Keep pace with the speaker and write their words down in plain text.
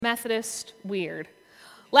Methodist weird.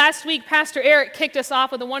 Last week, Pastor Eric kicked us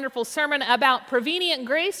off with a wonderful sermon about prevenient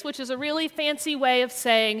grace, which is a really fancy way of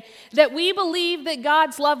saying that we believe that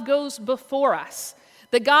God's love goes before us,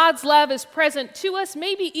 that God's love is present to us,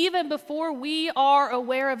 maybe even before we are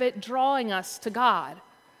aware of it, drawing us to God.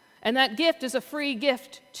 And that gift is a free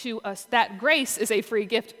gift to us. That grace is a free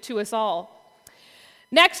gift to us all.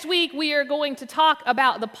 Next week, we are going to talk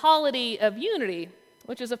about the polity of unity,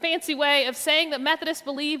 which is a fancy way of saying that Methodists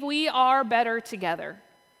believe we are better together.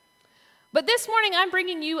 But this morning, I'm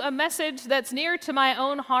bringing you a message that's near to my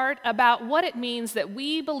own heart about what it means that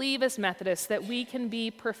we believe as Methodists that we can be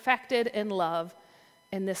perfected in love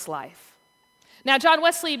in this life. Now, John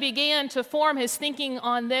Wesley began to form his thinking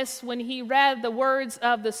on this when he read the words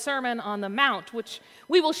of the Sermon on the Mount, which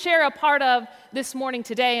we will share a part of this morning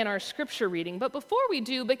today in our scripture reading. But before we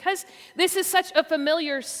do, because this is such a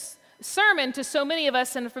familiar sermon to so many of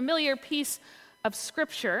us and a familiar piece of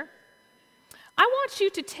scripture, I want you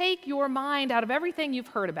to take your mind out of everything you've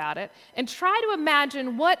heard about it and try to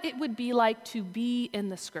imagine what it would be like to be in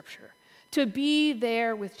the scripture, to be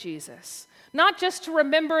there with Jesus. Not just to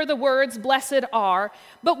remember the words, blessed are,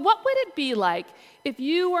 but what would it be like if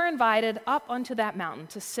you were invited up onto that mountain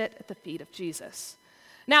to sit at the feet of Jesus?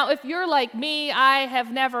 Now, if you're like me, I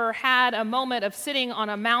have never had a moment of sitting on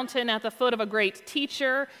a mountain at the foot of a great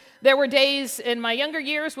teacher. There were days in my younger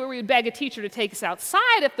years where we would beg a teacher to take us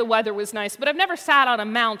outside if the weather was nice, but I've never sat on a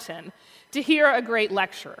mountain to hear a great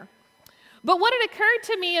lecturer. But what had occurred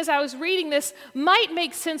to me as I was reading this might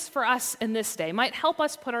make sense for us in this day, might help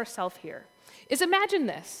us put ourselves here, is imagine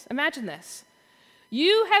this.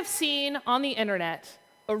 You have seen on the internet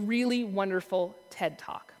a really wonderful TED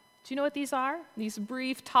Talk. Do you know what these are? These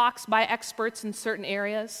brief talks by experts in certain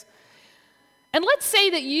areas. And let's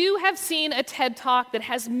say that you have seen a TED Talk that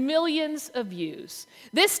has millions of views.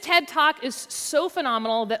 This TED Talk is so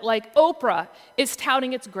phenomenal that, like, Oprah is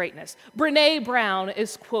touting its greatness. Brené Brown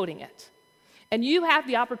is quoting it. And you have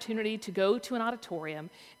the opportunity to go to an auditorium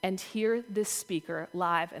and hear this speaker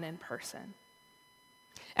live and in person.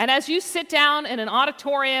 And as you sit down in an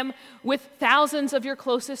auditorium with thousands of your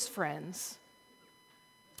closest friends,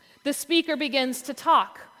 the speaker begins to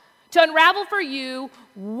talk, to unravel for you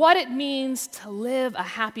what it means to live a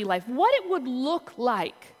happy life, what it would look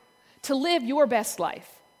like to live your best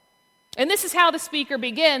life. And this is how the speaker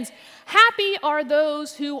begins. Happy are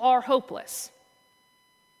those who are hopeless.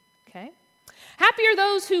 Okay? Happy are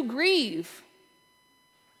those who grieve.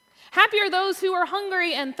 Happy are those who are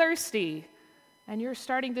hungry and thirsty. And you're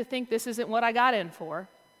starting to think this isn't what I got in for.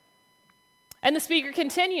 And the speaker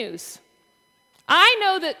continues. I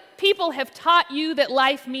know that people have taught you that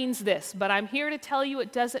life means this, but I'm here to tell you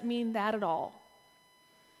it doesn't mean that at all.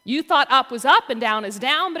 You thought up was up and down is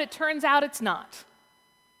down, but it turns out it's not.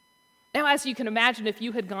 Now, as you can imagine, if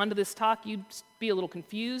you had gone to this talk, you'd be a little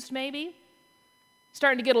confused maybe,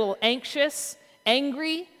 starting to get a little anxious,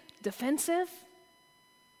 angry, defensive.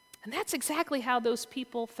 And that's exactly how those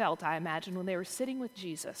people felt, I imagine, when they were sitting with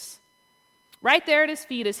Jesus. Right there at his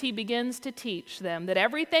feet as he begins to teach them that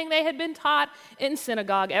everything they had been taught in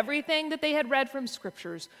synagogue, everything that they had read from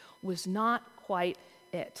scriptures was not quite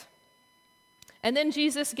it. And then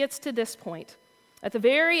Jesus gets to this point, at the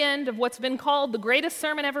very end of what's been called the greatest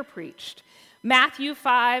sermon ever preached, Matthew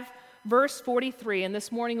 5, verse 43. And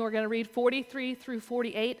this morning we're going to read 43 through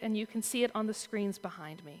 48, and you can see it on the screens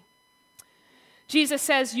behind me. Jesus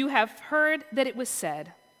says, "You have heard that it was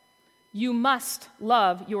said, 'You must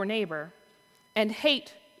love your neighbor and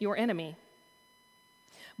hate your enemy.'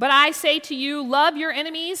 But I say to you, love your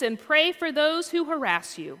enemies and pray for those who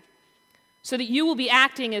harass you, so that you will be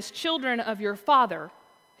acting as children of your Father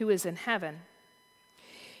who is in heaven.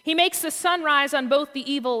 He makes the sun rise on both the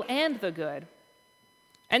evil and the good,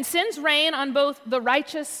 and sends rain on both the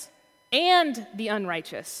righteous and the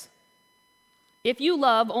unrighteous. If you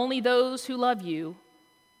love only those who love you,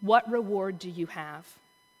 what reward do you have?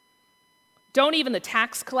 Don't even the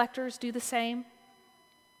tax collectors do the same?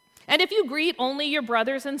 And if you greet only your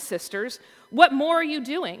brothers and sisters, what more are you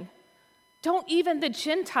doing? Don't even the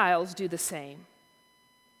Gentiles do the same?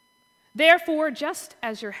 Therefore, just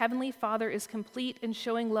as your heavenly Father is complete in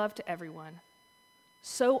showing love to everyone,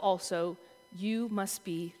 so also you must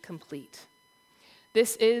be complete."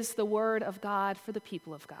 This is the word of God for the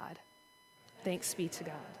people of God. Thanks be to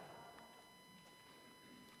God.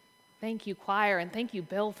 Thank you, choir, and thank you,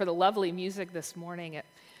 Bill, for the lovely music this morning. It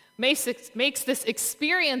makes this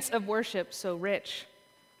experience of worship so rich.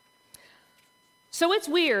 So it's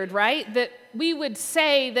weird, right, that we would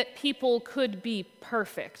say that people could be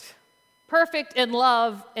perfect in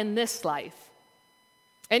love in this life.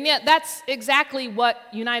 And yet that's exactly what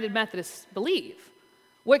United Methodists believe.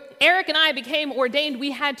 When Eric and I became ordained,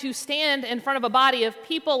 we had to stand in front of a body of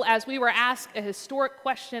people as we were asked a historic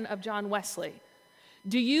question of John Wesley.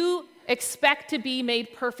 Do you expect to be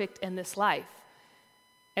made perfect in this life?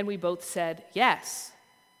 And we both said yes,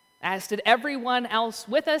 as did everyone else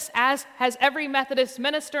with us, as has every Methodist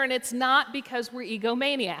minister, and it's not because we're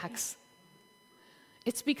egomaniacs.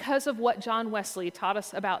 It's because of what John Wesley taught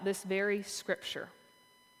us about this very scripture.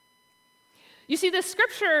 You see, this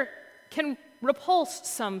scripture can repulse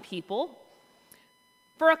some people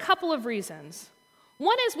for a couple of reasons.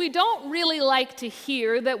 One is we don't really like to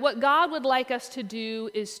hear that what God would like us to do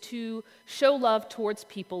is to show love towards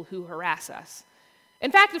people who harass us.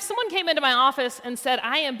 In fact, if someone came into my office and said,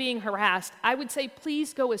 I am being harassed, I would say,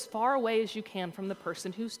 please go as far away as you can from the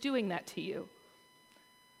person who's doing that to you.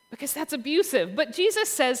 Because that's abusive. But Jesus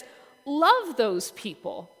says, love those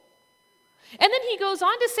people. And then he goes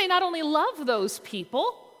on to say, not only love those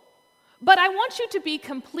people, but I want you to be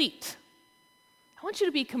complete. I want you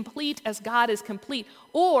to be complete as God is complete.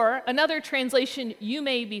 Or another translation you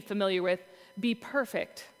may be familiar with, be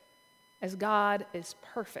perfect as God is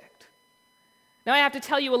perfect. Now I have to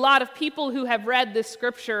tell you, a lot of people who have read this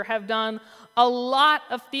scripture have done a lot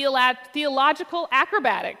of theological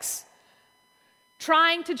acrobatics,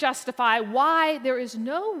 trying to justify why there is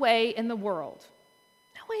no way in the world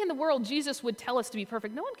Jesus would tell us to be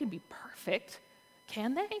perfect. No one can be perfect,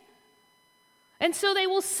 can they? And so they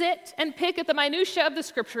will sit and pick at the minutia of the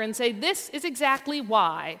scripture and say, this is exactly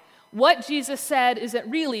why what Jesus said isn't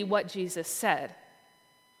really what Jesus said.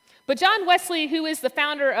 But John Wesley, who is the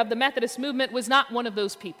founder of the Methodist movement, was not one of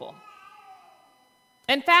those people.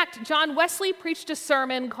 In fact, John Wesley preached a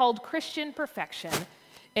sermon called Christian Perfection,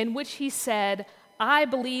 in which he said, I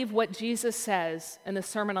believe what Jesus says in the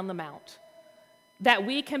Sermon on the Mount, that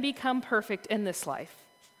we can become perfect in this life,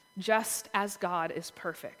 just as God is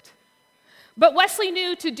perfect. But Wesley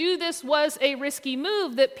knew to do this was a risky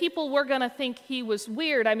move, that people were going to think he was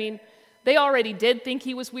weird. I mean, they already did think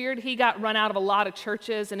he was weird. He got run out of a lot of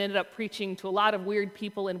churches and ended up preaching to a lot of weird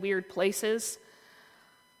people in weird places.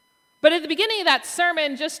 But at the beginning of that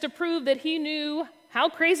sermon, just to prove that he knew how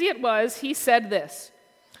crazy it was, he said this: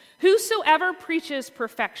 whosoever preaches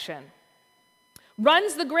perfection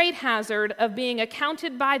runs the great hazard of being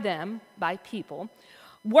accounted by them, by people,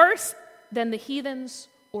 worse than the heathens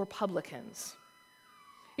or publicans.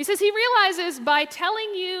 He says he realizes by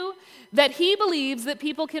telling you that he believes that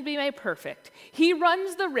people can be made perfect, he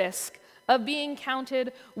runs the risk of being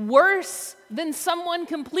counted worse than someone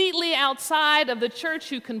completely outside of the church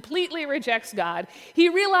who completely rejects God. He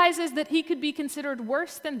realizes that he could be considered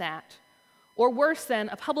worse than that, or worse than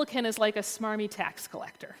a publican is like a smarmy tax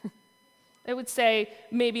collector. I would say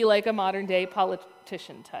maybe like a modern-day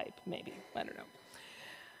politician type, maybe. I don't know.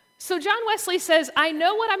 So John Wesley says, I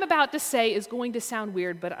know what I'm about to say is going to sound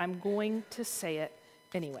weird, but I'm going to say it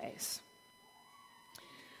anyways.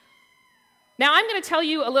 Now, I'm going to tell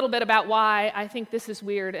you a little bit about why I think this is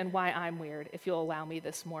weird and why I'm weird, if you'll allow me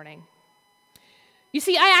this morning. You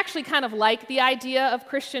see, I actually kind of like the idea of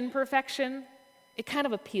Christian perfection. It kind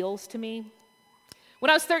of appeals to me.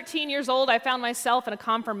 When I was 13 years old, I found myself in a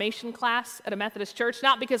confirmation class at a Methodist church,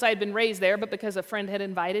 not because I had been raised there, but because a friend had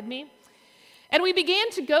invited me. And we began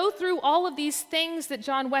to go through all of these things that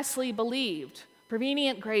John Wesley believed: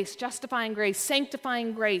 prevenient grace, justifying grace,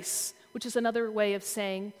 sanctifying grace, which is another way of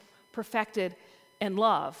saying perfected and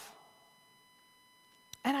love.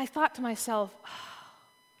 And I thought to myself,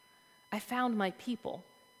 I found my people.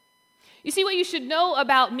 You see, what you should know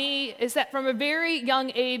about me is that from a very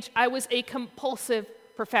young age, I was a compulsive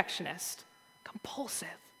perfectionist. Compulsive.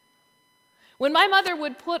 When my mother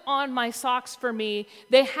would put on my socks for me,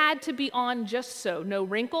 they had to be on just so. No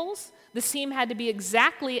wrinkles. The seam had to be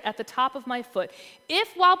exactly at the top of my foot.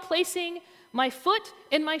 If while placing my foot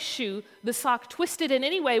in my shoe, the sock twisted in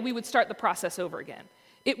any way, we would start the process over again.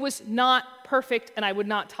 It was not perfect, and I would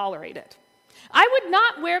not tolerate it. I would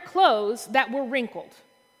not wear clothes that were wrinkled.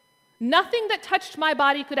 Nothing that touched my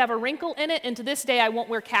body could have a wrinkle in it, and to this day I won't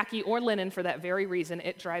wear khaki or linen for that very reason.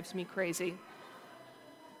 It drives me crazy.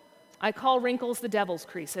 I call wrinkles the devil's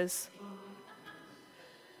creases.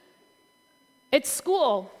 At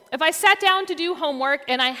school, if I sat down to do homework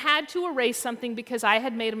and I had to erase something because I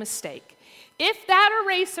had made a mistake, if that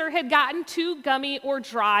eraser had gotten too gummy or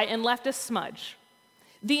dry and left a smudge,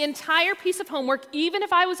 the entire piece of homework, even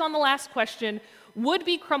if I was on the last question, would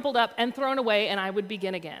be crumpled up and thrown away, and I would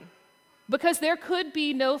begin again, because there could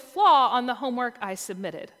be no flaw on the homework I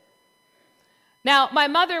submitted. Now, my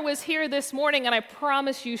mother was here this morning, and I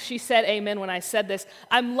promise you she said amen when I said this.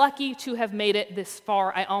 I'm lucky to have made it this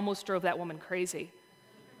far. I almost drove that woman crazy.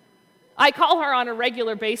 I call her on a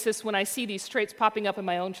regular basis when I see these traits popping up in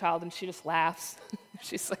my own child, and she just laughs.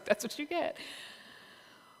 She's like, that's what you get.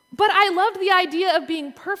 But I loved the idea of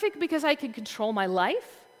being perfect because I could control my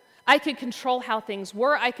life. I could control how things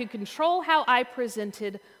were. I could control how I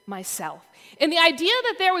presented myself. And the idea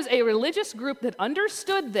that there was a religious group that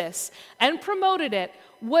understood this and promoted it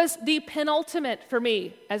was the penultimate for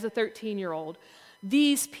me as a 13-year-old.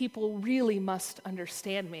 These people really must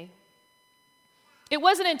understand me. It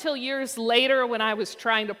wasn't until years later when I was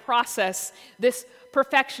trying to process this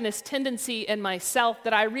perfectionist tendency in myself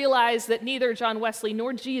that I realized that neither John Wesley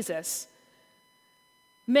nor Jesus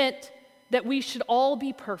meant that we should all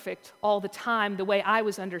be perfect all the time the way I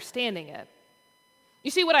was understanding it.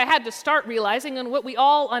 You see, what I had to start realizing, and what we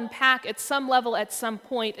all unpack at some level at some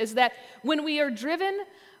point, is that when we are driven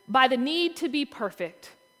by the need to be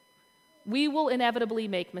perfect, we will inevitably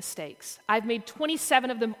make mistakes. I've made 27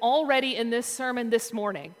 of them already in this sermon this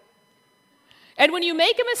morning. And when you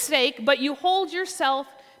make a mistake, but you hold yourself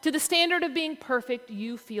to the standard of being perfect,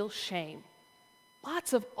 you feel shame.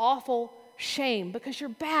 Lots of awful shame because you're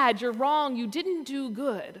bad, you're wrong, you didn't do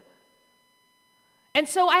good. And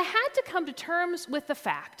so I had to come to terms with the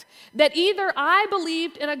fact that either I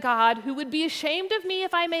believed in a God who would be ashamed of me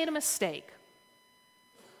if I made a mistake,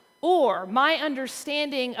 or my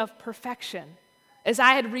understanding of perfection, as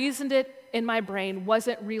I had reasoned it in my brain,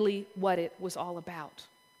 wasn't really what it was all about.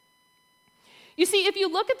 You see, if you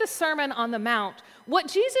look at the Sermon on the Mount, what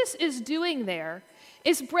Jesus is doing there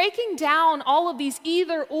is breaking down all of these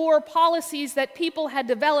either-or policies that people had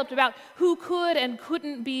developed about who could and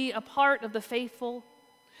couldn't be a part of the faithful,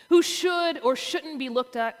 who should or shouldn't be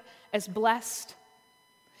looked at as blessed.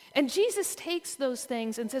 And Jesus takes those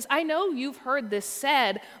things and says, I know you've heard this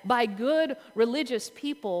said by good religious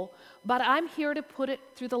people, but I'm here to put it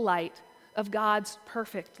through the light of God's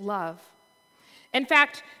perfect love. In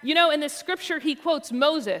fact, in this scripture, he quotes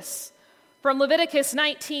Moses from Leviticus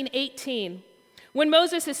 19:18. When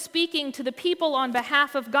Moses is speaking to the people on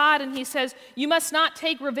behalf of God, and he says, you must not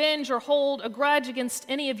take revenge or hold a grudge against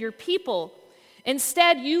any of your people.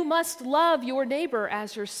 Instead, you must love your neighbor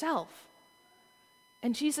as yourself.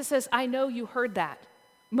 And Jesus says, I know you heard that.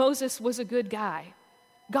 Moses was a good guy.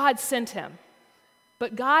 God sent him.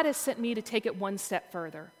 But God has sent me to take it one step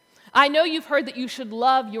further. I know you've heard that you should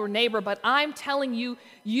love your neighbor, but I'm telling you,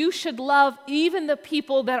 you should love even the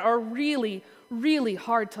people that are really, really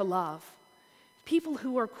hard to love. People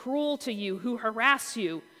who are cruel to you, who harass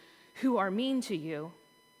you, who are mean to you.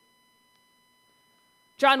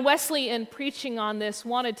 John Wesley, in preaching on this,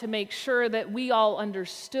 wanted to make sure that we all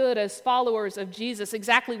understood as followers of Jesus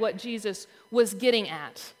exactly what Jesus was getting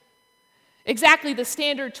at, exactly the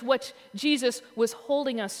standard to which Jesus was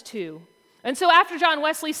holding us to. And so after John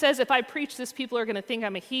Wesley says, if I preach this, people are going to think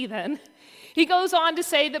I'm a heathen, he goes on to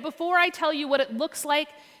say that before I tell you what it looks like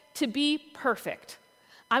to be perfect,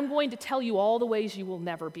 I'm going to tell you all the ways you will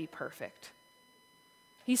never be perfect.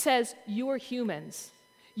 He says, you are humans.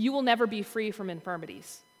 You will never be free from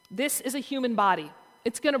infirmities. This is a human body.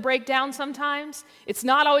 It's going to break down sometimes. It's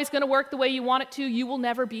not always going to work the way you want it to. You will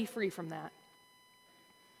never be free from that.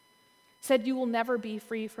 He said, you will never be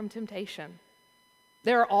free from temptation.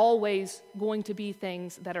 There are always going to be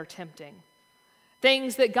things that are tempting.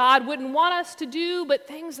 Things that God wouldn't want us to do, but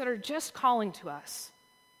things that are just calling to us.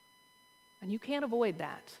 And you can't avoid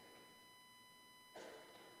that.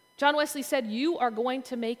 John Wesley said, you are going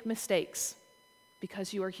to make mistakes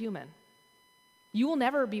because you are human. You will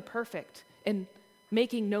never be perfect in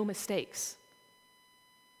making no mistakes.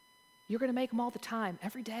 You're going to make them all the time,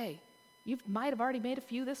 every day. You might have already made a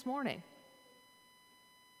few this morning.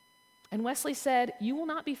 And Wesley said, you will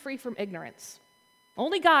not be free from ignorance.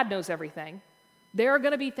 Only God knows everything. There are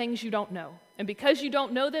going to be things you don't know. And because you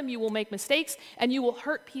don't know them, you will make mistakes and you will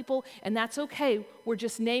hurt people, and that's okay. We're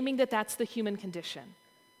just naming that that's the human condition.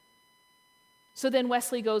 So then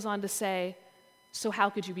Wesley goes on to say, so how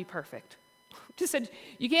could you be perfect? Just said,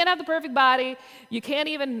 you can't have the perfect body. You can't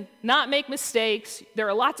even not make mistakes. There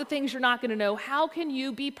are lots of things you're not going to know. How can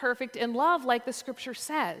you be perfect in love like the scripture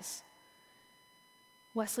says?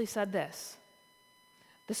 Wesley said this,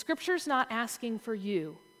 the scripture's not asking for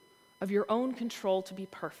you of your own control to be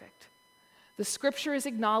perfect. The scripture is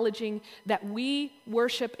acknowledging that we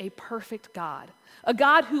worship a perfect God, a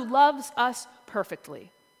God who loves us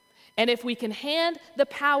perfectly. And if we can hand the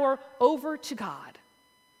power over to God,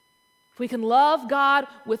 if we can love God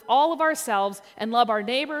with all of ourselves and love our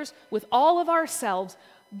neighbors with all of ourselves,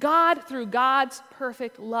 God, through God's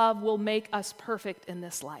perfect love, will make us perfect in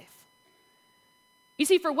this life. You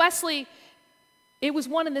see, for Wesley, it was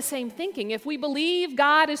one and the same thinking. If we believe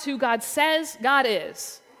God is who God says God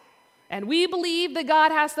is, And we believe that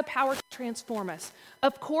God has the power to transform us.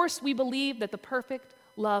 Of course, we believe that the perfect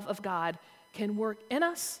love of God can work in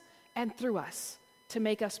us and through us to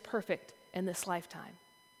make us perfect in this lifetime.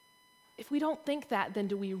 If we don't think that, then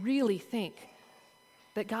do we really think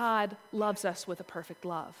that God loves us with a perfect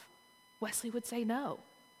love? Wesley would say no.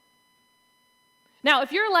 Now,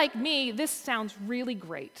 if you're like me, this sounds really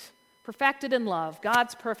great. Perfected in love,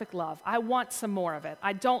 God's perfect love. I want some more of it.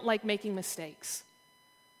 I don't like making mistakes.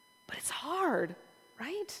 But it's hard,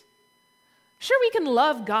 right? Sure, we can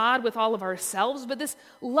love God with all of ourselves, but this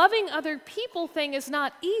loving other people thing is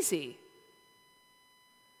not easy.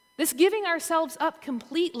 This giving ourselves up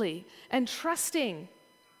completely and trusting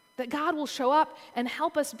that God will show up and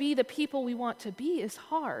help us be the people we want to be is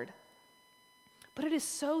hard. But it is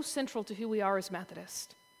so central to who we are as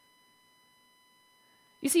Methodists.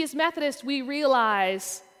 You see, as Methodists, we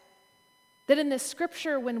realize that in this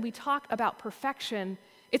scripture, when we talk about perfection,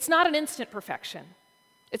 it's not an instant perfection.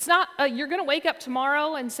 It's not you're going to wake up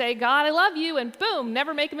tomorrow and say, God, I love you, and boom,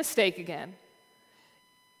 never make a mistake again.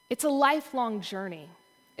 It's a lifelong journey.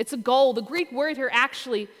 It's a goal. The Greek word here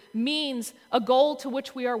actually means a goal to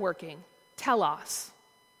which we are working, telos.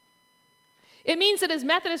 It means that as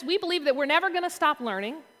Methodists, we believe that we're never going to stop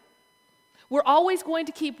learning. We're always going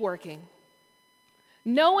to keep working.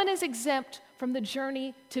 No one is exempt from the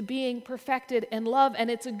journey to being perfected in love, and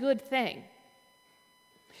it's a good thing.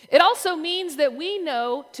 It also means that we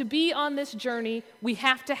know to be on this journey, we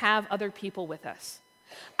have to have other people with us.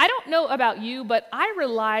 I don't know about you, but I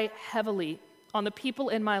rely heavily on the people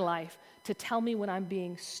in my life to tell me when I'm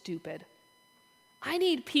being stupid. I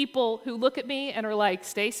need people who look at me and are like,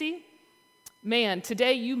 Stacy, man,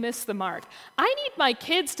 today you missed the mark. I need my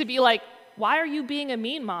kids to be like, why are you being a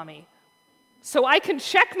mean mommy? So I can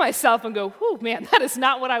check myself and go, whew, man, that is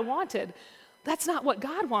not what I wanted. That's not what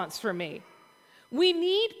God wants for me. We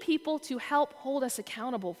need people to help hold us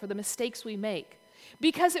accountable for the mistakes we make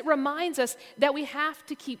because it reminds us that we have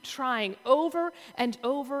to keep trying over and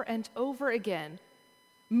over and over again,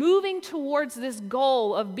 moving towards this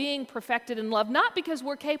goal of being perfected in love, not because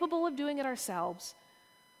we're capable of doing it ourselves,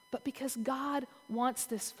 but because God wants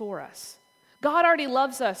this for us. God already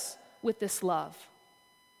loves us with this love.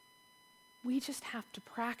 We just have to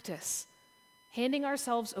practice handing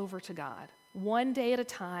ourselves over to God, one day at a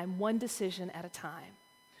time, one decision at a time,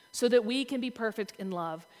 so that we can be perfect in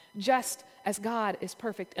love, just as God is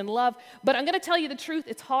perfect in love. But I'm going to tell you the truth,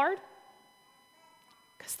 it's hard,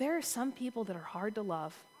 because there are some people that are hard to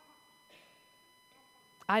love.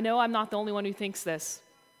 I know I'm not the only one who thinks this.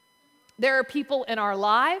 There are people in our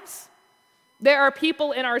lives, there are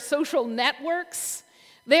people in our social networks,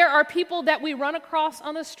 there are people that we run across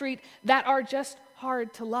on the street that are just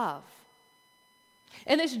hard to love.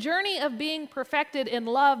 And this journey of being perfected in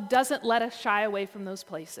love doesn't let us shy away from those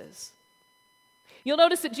places. You'll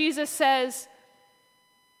notice that Jesus says,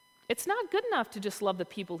 it's not good enough to just love the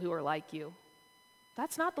people who are like you.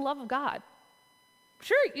 That's not the love of God.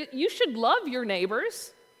 Sure, you should love your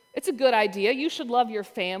neighbors. It's a good idea. You should love your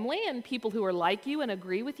family and people who are like you and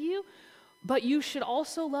agree with you. But you should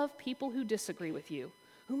also love people who disagree with you,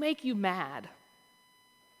 who make you mad.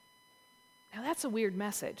 Now that's a weird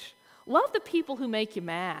message. Love the people who make you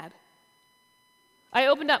mad. I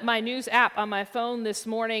opened up my news app on my phone this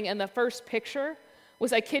morning, and the first picture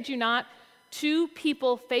was, I kid you not, two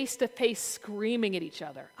people face to face screaming at each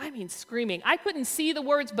other. I mean, screaming. I couldn't see the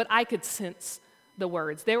words, but I could sense the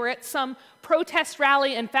words. They were at some protest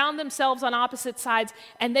rally and found themselves on opposite sides,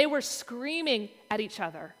 and they were screaming at each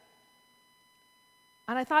other.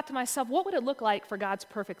 And I thought to myself, what would it look like for God's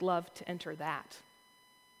perfect love to enter that?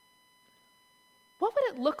 What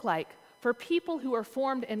would it look like for people who are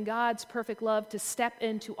formed in God's perfect love to step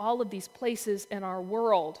into all of these places in our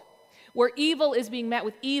world where evil is being met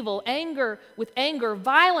with evil, anger with anger,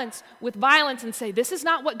 violence with violence, and say, this is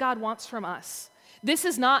not what God wants from us. This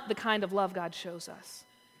is not the kind of love God shows us.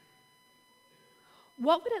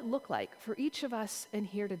 What would it look like for each of us in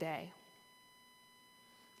here today?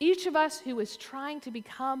 Each of us who is trying to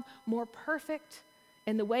become more perfect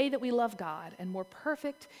in the way that we love God and more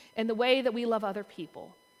perfect in the way that we love other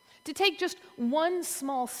people, to take just one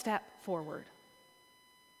small step forward.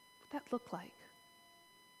 What would that look like?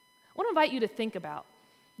 I want to invite you to think about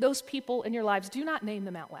those people in your lives. Do not name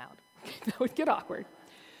them out loud. That would get awkward.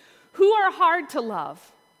 Who are hard to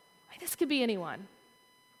love? This could be anyone.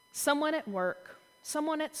 Someone at work,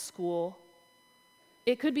 someone at school.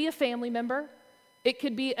 It could be a family member. It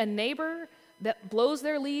could be a neighbor that blows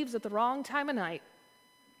their leaves at the wrong time of night.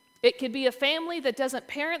 It could be a family that doesn't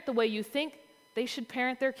parent the way you think they should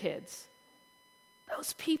parent their kids.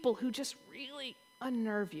 Those people who just really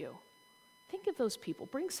unnerve you. Think of those people.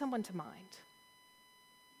 Bring someone to mind.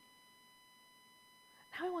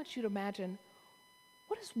 Now I want you to imagine,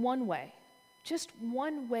 what is one way, just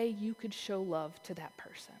one way you could show love to that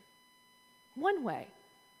person? One way.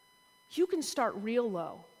 You can start real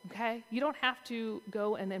low, okay? You don't have to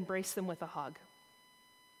go and embrace them with a hug.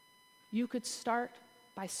 You could start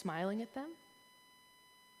by smiling at them.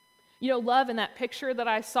 You know, love in that picture that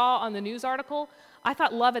I saw on the news article, I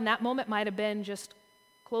thought love in that moment might have been just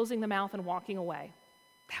closing the mouth and walking away.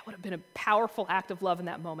 That would have been a powerful act of love in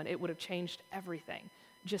that moment. It would have changed everything.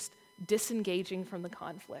 Just disengaging from the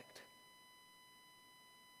conflict.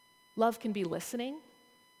 Love can be listening.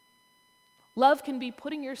 Love can be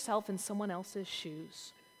putting yourself in someone else's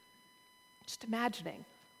shoes. Just imagining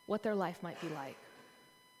what their life might be like.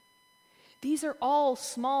 These are all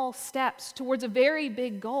small steps towards a very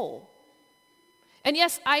big goal. And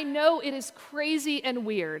yes, I know it is crazy and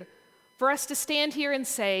weird for us to stand here and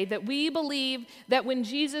say that we believe that when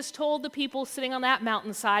Jesus told the people sitting on that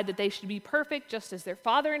mountainside that they should be perfect just as their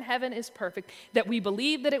Father in heaven is perfect, that we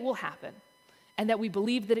believe that it will happen. And that we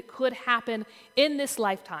believe that it could happen in this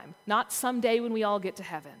lifetime, not someday when we all get to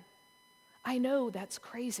heaven. I know that's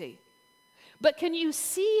crazy. But can you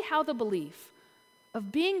see how the belief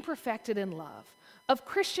of being perfected in love, of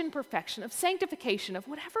Christian perfection, of sanctification, of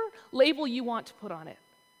whatever label you want to put on it,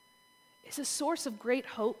 is a source of great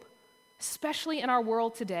hope, especially in our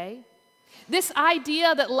world today? This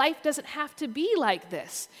idea that life doesn't have to be like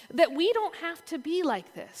this, that we don't have to be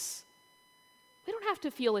like this. We don't have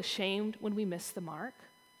to feel ashamed when we miss the mark.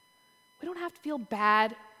 We don't have to feel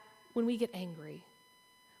bad when we get angry.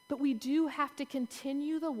 But we do have to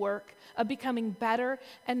continue the work of becoming better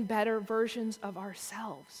and better versions of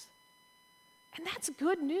ourselves. And that's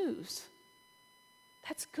good news.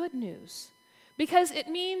 That's good news. Because it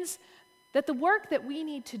means that the work that we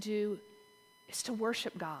need to do is to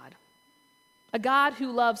worship God, a God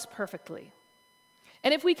who loves perfectly.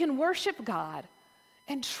 And if we can worship God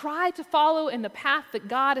and try to follow in the path that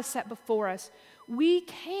God has set before us, we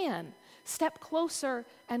can step closer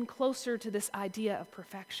and closer to this idea of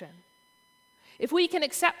perfection. If we can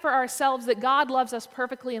accept for ourselves that God loves us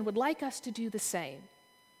perfectly and would like us to do the same,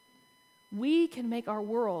 we can make our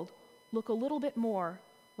world look a little bit more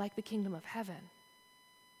like the kingdom of heaven.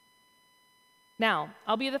 Now,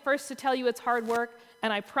 I'll be the first to tell you it's hard work,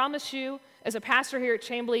 and I promise you, as a pastor here at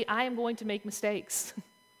Chamblee, I am going to make mistakes.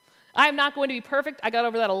 I am not going to be perfect. I got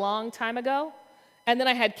over that a long time ago. And then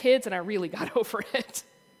I had kids, and I really got over it,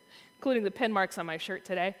 including the pin marks on my shirt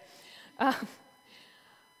today.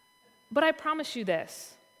 But I promise you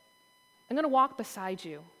this. I'm going to walk beside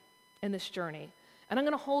you in this journey, and I'm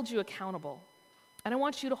going to hold you accountable. And I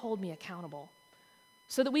want you to hold me accountable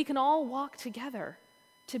so that we can all walk together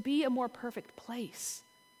to be a more perfect place,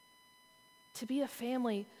 to be a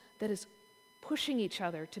family that is pushing each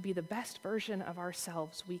other to be the best version of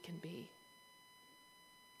ourselves we can be.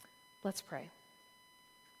 Let's pray.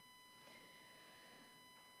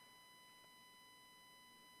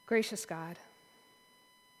 Gracious God,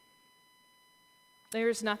 there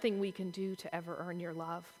is nothing we can do to ever earn your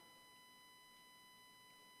love.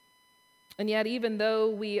 And yet, even though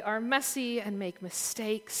we are messy and make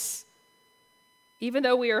mistakes, even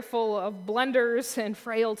though we are full of blunders and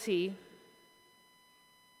frailty,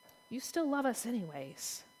 you still love us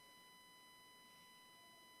anyways.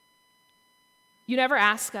 You never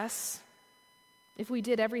ask us if we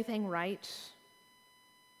did everything right.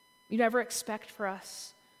 You never expect for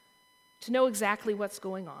us to know exactly what's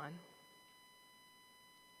going on.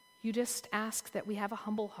 You just ask that we have a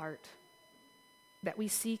humble heart, that we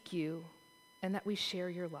seek you, and that we share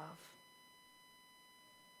your love.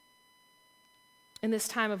 In this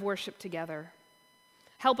time of worship together,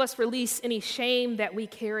 help us release any shame that we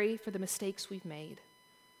carry for the mistakes we've made.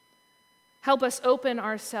 Help us open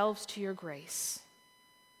ourselves to your grace,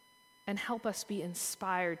 and help us be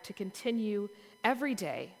inspired to continue every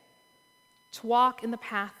day to walk in the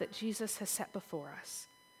path that Jesus has set before us,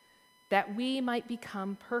 that we might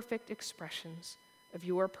become perfect expressions of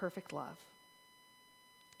your perfect love.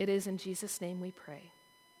 It is in Jesus' name we pray.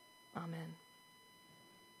 Amen.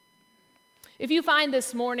 If you find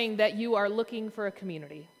this morning that you are looking for a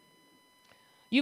community,